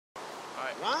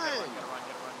Alright, Run! Gotta run.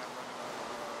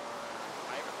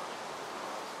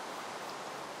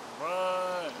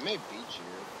 Run! I may beat you.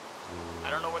 I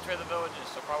don't know which way the village is,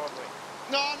 so probably.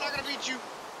 No, I'm not gonna beat you. Go,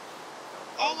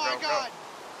 Oh my go, god.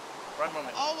 Go. Run,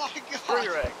 woman. Oh my god. Screw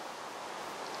your egg.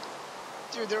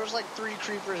 Dude, there was like 3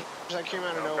 creepers that came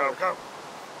out of Go, nowhere. go, go.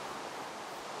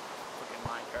 Fucking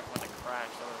Minecraft when it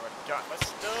crashed. I would've already got my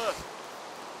stuff.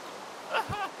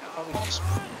 Probably just...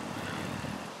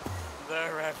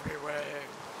 They're everywhere.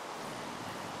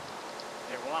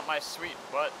 They want my sweet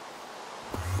butt.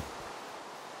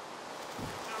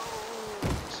 No.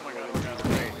 Oh my god, oh my god, oh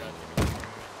my god.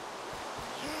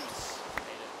 Yes!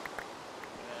 Made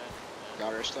it.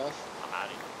 Got our stuff? I'm out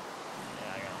of here.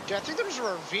 Yeah, I got it. Dude, I think there's a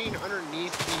ravine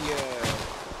underneath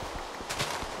the,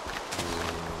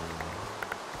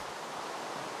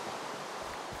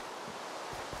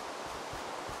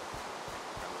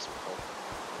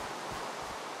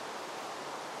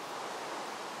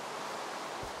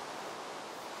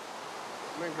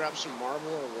 I'm gonna grab some marble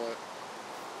or what?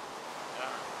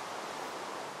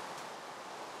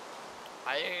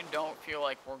 I don't feel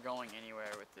like we're going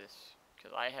anywhere with this,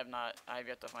 because I've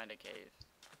yet to find a cave.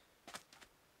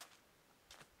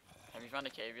 Have you found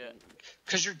a cave yet?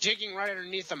 Cause you're digging right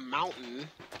underneath a mountain.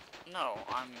 No,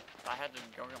 I had to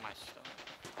go get my stuff.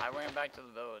 I ran back to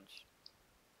the village.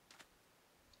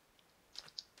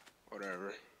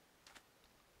 Whatever.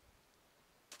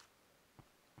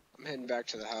 I'm heading back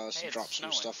to the house Hey, and drop it's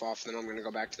some snowing. stuff off, then I'm gonna go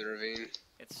back to the ravine.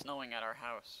 It's snowing at our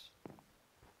house.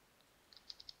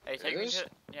 Hey, It take me is?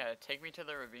 take me to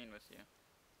the ravine with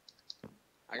you.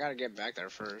 I gotta get back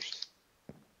there first.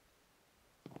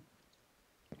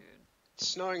 Dude, It's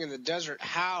snowing in the desert.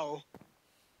 How?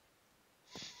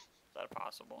 is that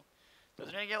possible?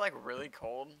 Doesn't it get like really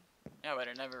cold? Yeah, but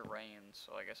it never rains,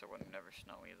 so I guess it wouldn't never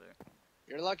snow either.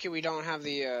 You're lucky we don't have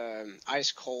the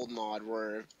ice cold mod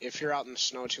where if you're out in the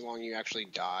snow too long you actually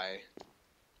die.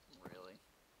 Really?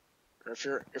 Or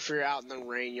if you're out in the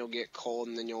rain you'll get cold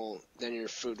and then your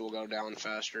food will go down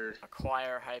faster.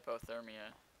 Acquire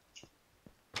hypothermia.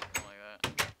 Something like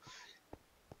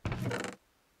that.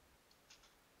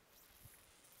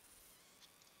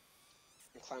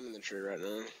 I'm climbing the tree right now.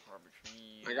 Rubber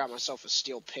trees. I got myself a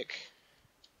steel pick.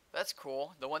 That's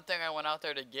cool. The one thing I went out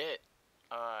there to get,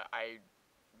 I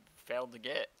failed to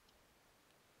get.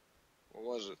 What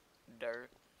was it? Dirt.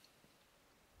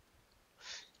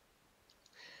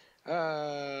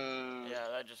 Yeah,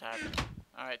 that just happened.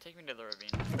 Alright, take me to the ravine.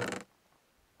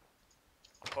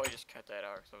 I'll probably just cut that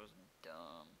out because I was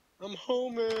dumb. I'm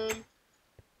home, man.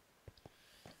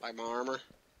 Like my armor.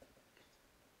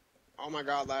 Oh my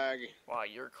god, lag. Wow,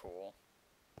 you're cool.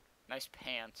 Nice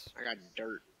pants, I got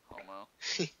dirt. homo.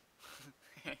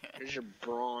 Here's your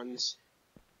bronze.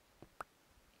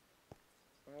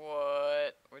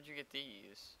 What? Where'd you get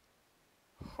these?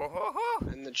 Ho ho ho!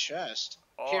 In the chest.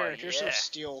 Oh, Here's some yeah.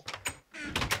 steel.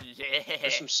 Yeah!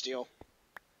 Here's some steel.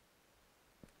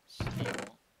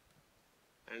 Steel.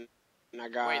 And I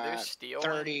got Wait, there's steel?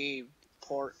 30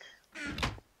 pork.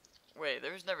 Wait,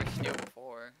 there was never steel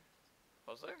before.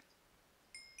 Was there?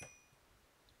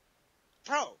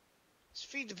 Bro, it's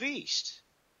Feed the Beast.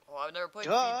 Oh, I've never played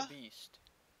Duh. Feed the Beast.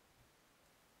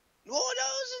 Well,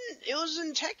 it was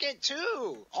in Tekkit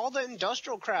too. All the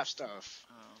industrial craft stuff.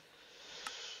 Oh.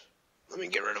 Let me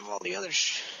get rid of all the other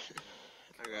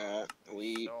I got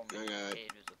wheat. So I many got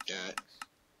pages of that. things.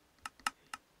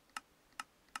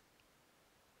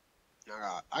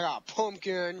 I got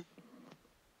pumpkin.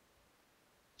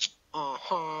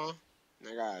 And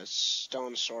I got a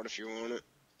stone sword if you want it.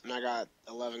 And I got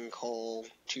 11 coal,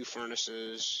 2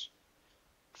 furnaces,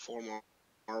 4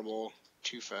 marble,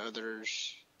 2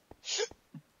 feathers.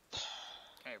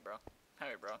 Hey, bro.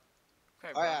 Hey, bro. Hey,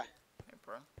 Oh bro. yeah, Hey,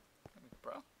 bro. Hey,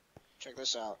 bro. check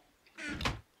this out.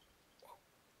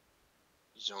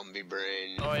 Zombie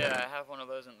brain. Oh, yeah, I have one of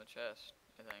those in the chest,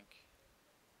 I think.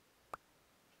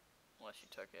 Unless you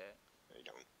took it. I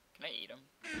don't. Can I eat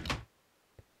them?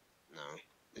 No.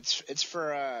 It's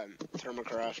for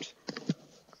Thermocraft.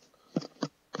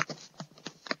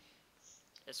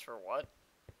 It's for what?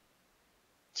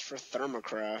 It's for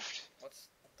Thermocraft. What's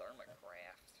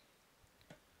Thermocraft?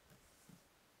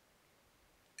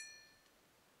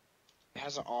 It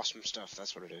has awesome stuff,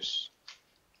 that's what it is.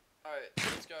 Alright,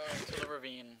 let's go to the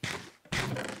ravine.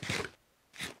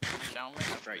 Shall we?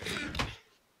 After I eat.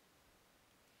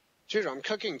 Dude, I'm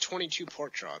cooking 22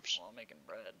 pork chops. Well, I'm making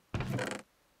bread.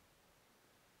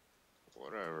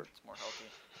 Whatever. It's more healthy.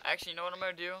 Actually, you know what I'm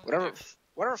gonna do?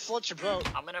 Whatever floats your boat.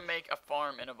 I'm gonna make a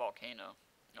farm in a volcano.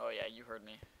 Oh yeah, you heard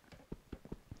me.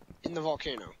 In the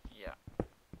volcano. Yeah.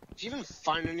 Did you even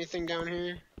find anything down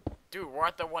here? Dude, we're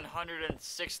at the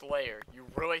 106th layer. You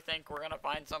really think we're gonna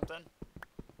find something?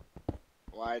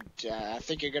 Well, I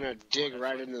think you're gonna dig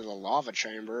right into the lava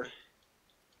chamber.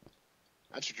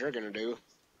 That's what you're gonna do.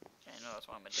 Yeah, I know, that's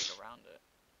why I'm gonna dig around it.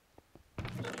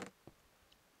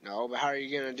 No, but how are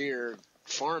you gonna do your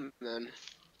farm then?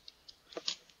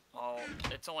 Well,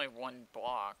 it's only one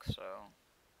block, so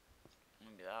it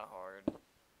wouldn't be that hard.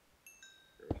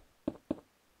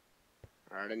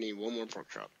 Alright, I need one more pork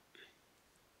chop.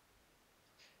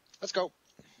 Let's go.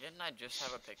 Didn't I just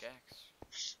have a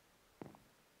pickaxe?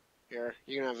 Here,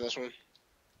 you can have this one.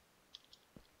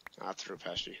 I threw it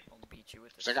past you. I'll beat you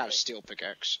with this. Cause I got a steel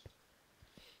pickaxe.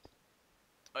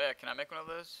 Oh yeah, can I make one of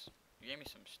those? You gave me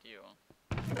some steel.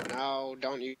 No,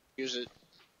 don't use it.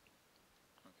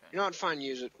 Okay. You know what? Fine,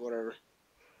 use it. Whatever.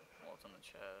 Well, it's on the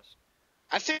chest.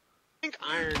 I think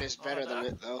iron is better than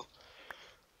it, though.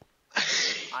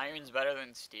 Iron's better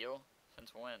than steel?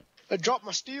 Since when? I dropped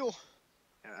my steel.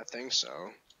 Yeah, I think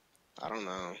so. I don't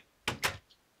know.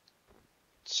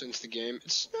 Since the game,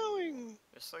 it's snowing.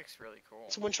 This looks really cool.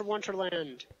 It's Winter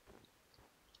Wonderland.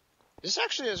 This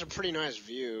actually has a pretty nice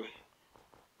view.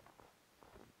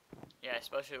 Yeah,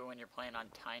 especially when you're playing on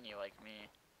tiny like me.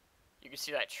 You can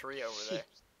see that tree over there.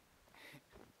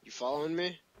 You following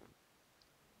me?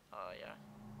 Yeah.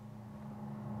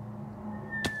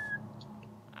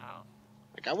 Ow.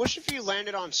 Like, I wish if you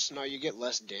landed on snow, you get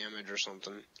less damage or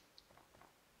something.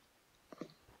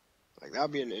 Like, that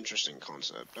would be an interesting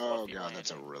concept. Oh god,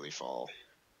 that's a really fall.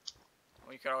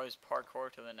 Well, you could always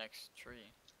parkour to the next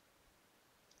tree.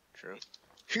 True.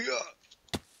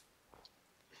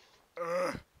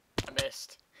 Ugh, I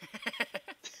missed.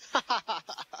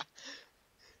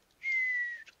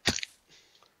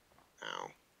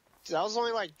 Ow. That was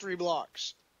only like 3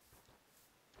 blocks.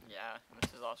 Yeah,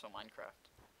 this is also Minecraft.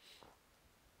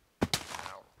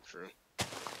 Ow. True.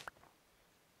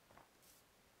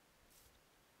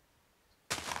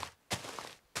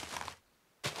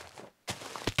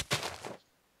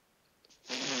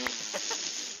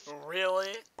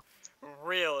 Really?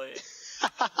 Really?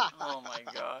 Oh my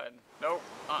god. Nope.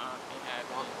 Ain't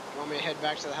happening. You want me to head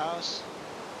back to the house?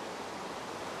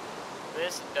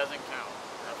 This doesn't count.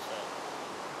 That's it.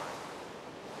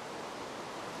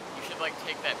 You should, like,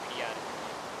 take that pee out of your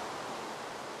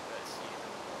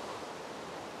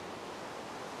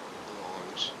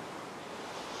Belongs.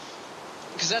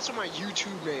 Because that's what my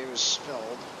YouTube name is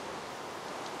spelled.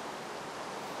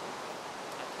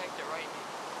 I typed it right.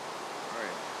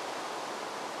 Alright.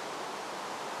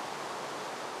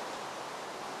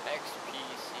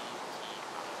 XPCTI.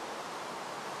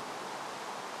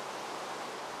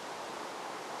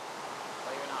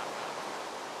 Oh, you're not gonna.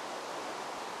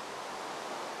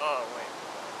 Oh, wait.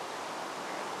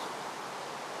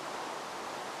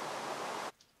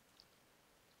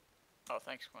 Oh,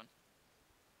 thanks, Quinn.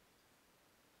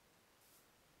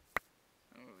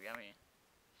 Ooh, yummy.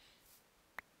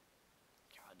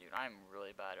 God, dude, I'm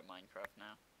really bad at Minecraft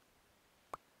now.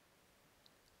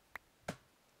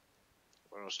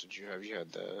 What else did you have? You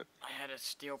had that. I had a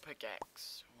steel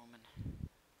pickaxe, woman.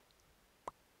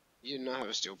 You did not have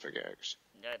a steel pickaxe.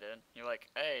 Yeah, I did. You're like,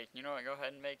 hey, you know what, go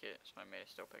ahead and make it. So I made a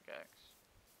steel pickaxe.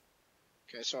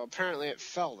 Okay, so apparently it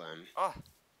fell then. Oh!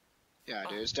 Yeah,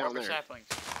 dude, it's down there. Saplings.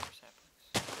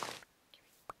 Saplings.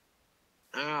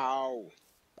 Ow.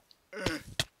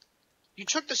 You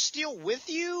took the steel with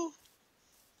you?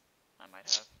 I might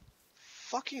have.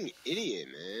 Fucking idiot,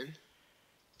 man.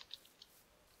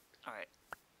 Alright.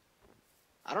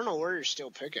 I don't know where your steel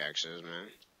pickaxe is, man.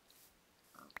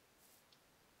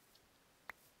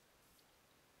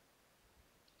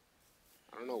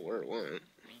 I don't know where it went.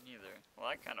 Me neither. Well,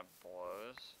 that kind of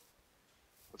blows.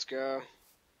 Let's go.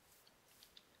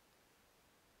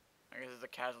 I guess it's a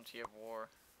casualty of war.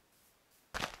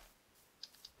 I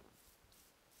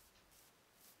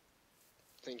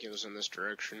think it was in this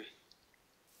direction.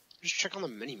 Just check on the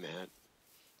mini-map.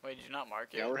 Wait, did you not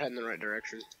mark it? Yeah, we're heading the right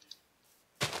direction.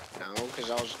 No, because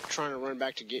I was trying to run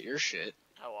back to get your shit.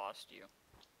 I lost you.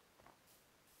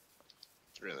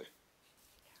 Really?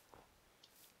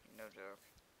 No joke.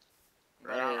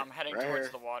 Right But here, I'm heading right towards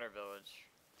here. the water village.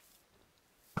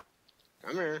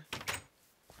 Come here.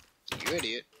 You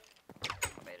idiot.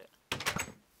 I made it.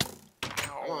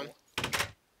 Ow. Come on.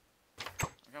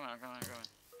 I'm coming, I'm coming, I'm coming.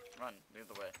 Run, lead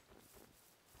the way.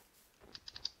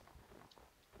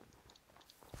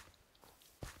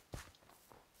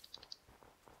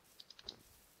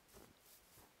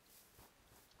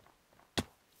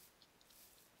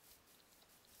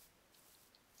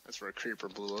 That's where a creeper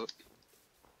blew up.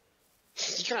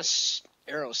 You got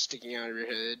an arrow sticking out of your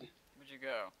head. Where'd you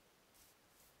go?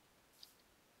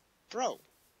 Bro,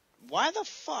 Why the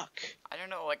fuck? I don't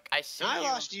know, like, I see Now I you.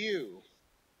 lost you.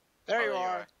 There Oh, you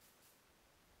are.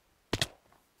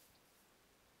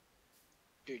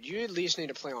 Dude, you at least need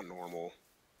to play on normal.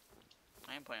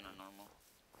 I am playing on normal.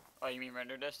 Oh, you mean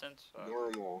render distance? Oh.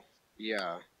 Normal.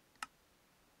 Yeah.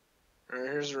 Alright,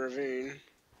 here's a ravine.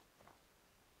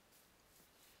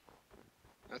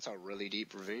 That's a really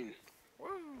deep ravine. Woo!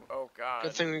 Oh, God.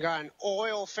 Good thing we got an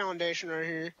oil foundation right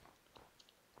here.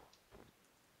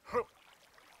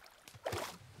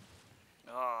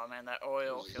 Oh, man, that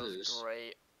oil What is feels this?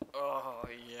 great. Oh,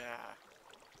 yeah.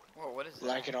 Whoa, what is that?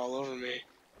 Like it all over me.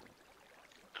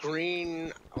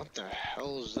 Green. What the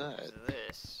hell is What that? is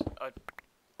this?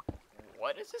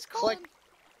 What is this called? Click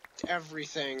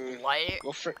everything. Light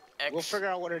We'll X figure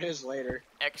out what it is later.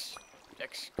 X.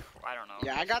 I don't know.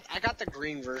 Yeah, I got the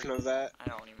green version of that. I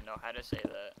don't even know how to say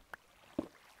that.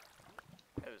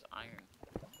 It was iron.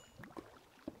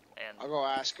 And I'll go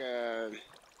ask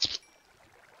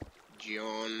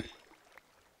John.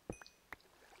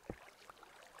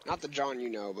 Not the John you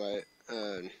know, but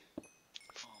oh my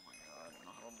god,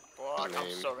 no block. his I'm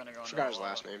name. still gonna go. Forgot his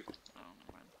last name. Oh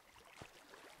never mind.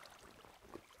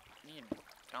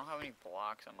 I don't have any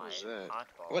blocks on my What is that?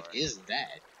 hotbar. What is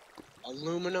that?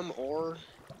 Aluminum ore?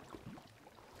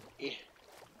 Eh.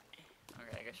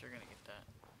 Okay, I guess you're gonna get that.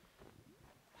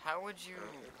 How would you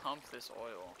pump this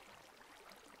oil?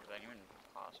 Is that even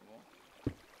possible?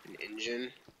 An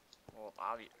engine? Well,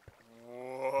 obvious.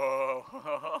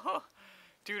 Whoa,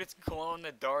 dude, it's glow in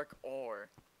the dark ore.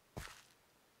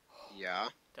 Yeah.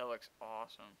 That looks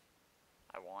awesome.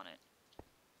 I want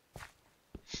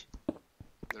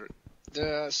it.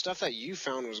 The stuff that you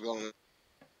found was glowing in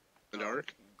the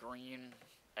dark. Green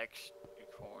X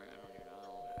core. I don't even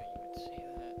know how you would say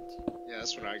that. Yeah,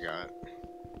 that's what I got.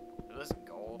 Is this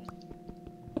gold?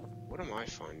 What am I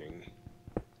finding?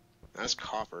 That's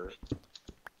copper.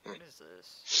 What is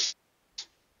this?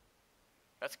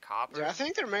 That's copper? Yeah, I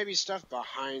think there may be stuff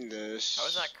behind this. How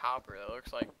is that copper? That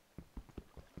looks like...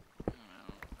 I don't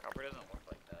know. Copper doesn't look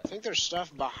like I that. think there's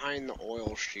stuff behind the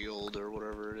oil shield or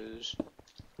whatever it is.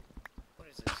 What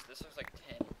is this? This looks like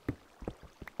tin.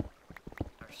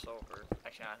 Or silver.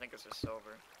 Actually, no, I think this is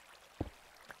silver.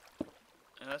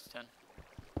 No, that's tin.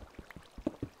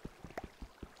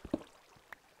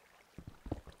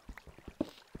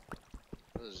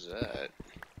 What is that?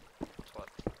 That's what?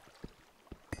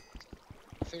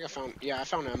 I think I found... Yeah, I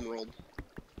found emerald.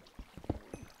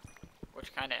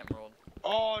 Which kind of emerald?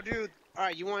 Oh, dude.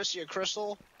 Alright, you want to see a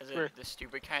crystal? Is Here. it the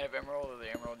stupid kind of emerald or the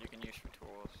emerald you can use for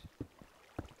tools?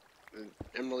 The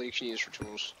emerald you can use for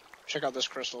tools. Check out this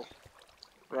crystal.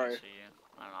 I Right. see you.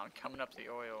 I don't know, I'm coming up the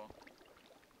oil.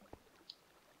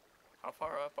 How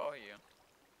far up are you?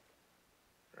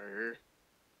 Right here.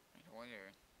 Where?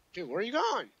 Dude, where are you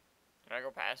going? Did I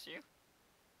go past you?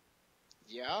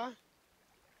 Yeah?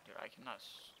 Dude, I cannot.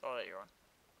 Oh, there you are.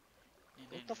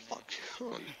 What the fuck?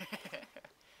 Come on.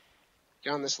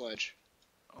 Get on this ledge.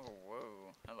 Oh,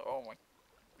 whoa. Hello. Oh, my.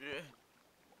 Yeah.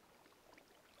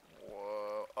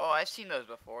 Whoa. Oh, I've seen those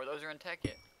before. Those are in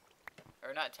Tekkit.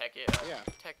 Or not Tekkit. Yeah.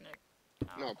 Technic.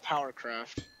 No,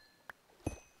 Powercraft.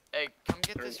 Hey, come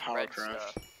get They're in this red Powercraft.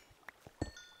 stuff.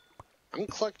 I'm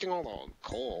collecting all the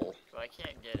coal. But I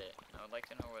can't get it. I would like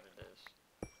to know what it is.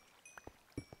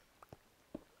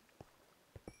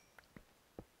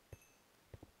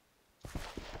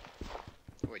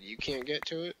 What, you can't get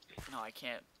to it? No, I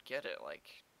can't get it, like,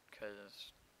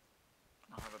 because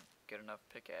I don't have a good enough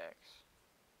pickaxe.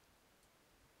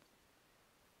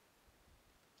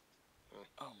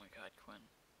 Oh my god, Quinn.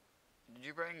 Did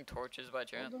you bring torches by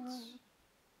chance?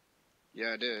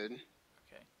 Yeah, I did.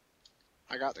 Okay.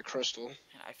 I got the crystal. Man,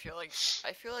 I feel like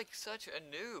such a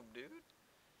noob, dude.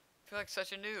 I feel like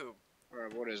such a noob.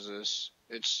 Alright, what is this?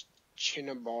 It's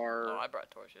Cinnabar. Oh, I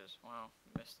brought torches. Wow,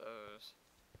 missed those.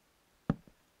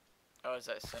 Oh, is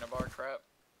that Cinnabar crap?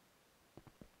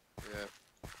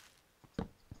 Yeah.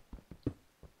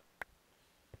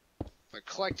 Like,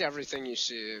 collect everything you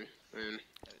see, man.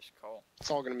 That is cool.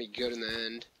 It's all gonna be good in the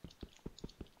end.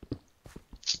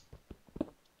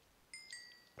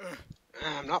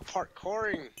 I'm not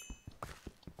parkouring.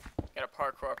 Gotta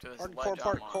parkour up to this ledge.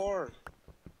 Hardcore parkour.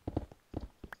 Come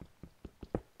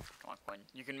on, Quinn.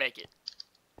 You can make it.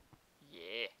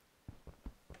 Yeah.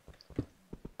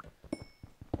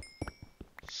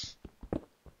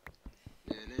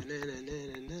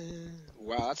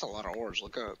 Wow, that's a lot of ores.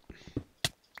 Look up.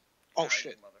 Oh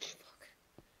shit.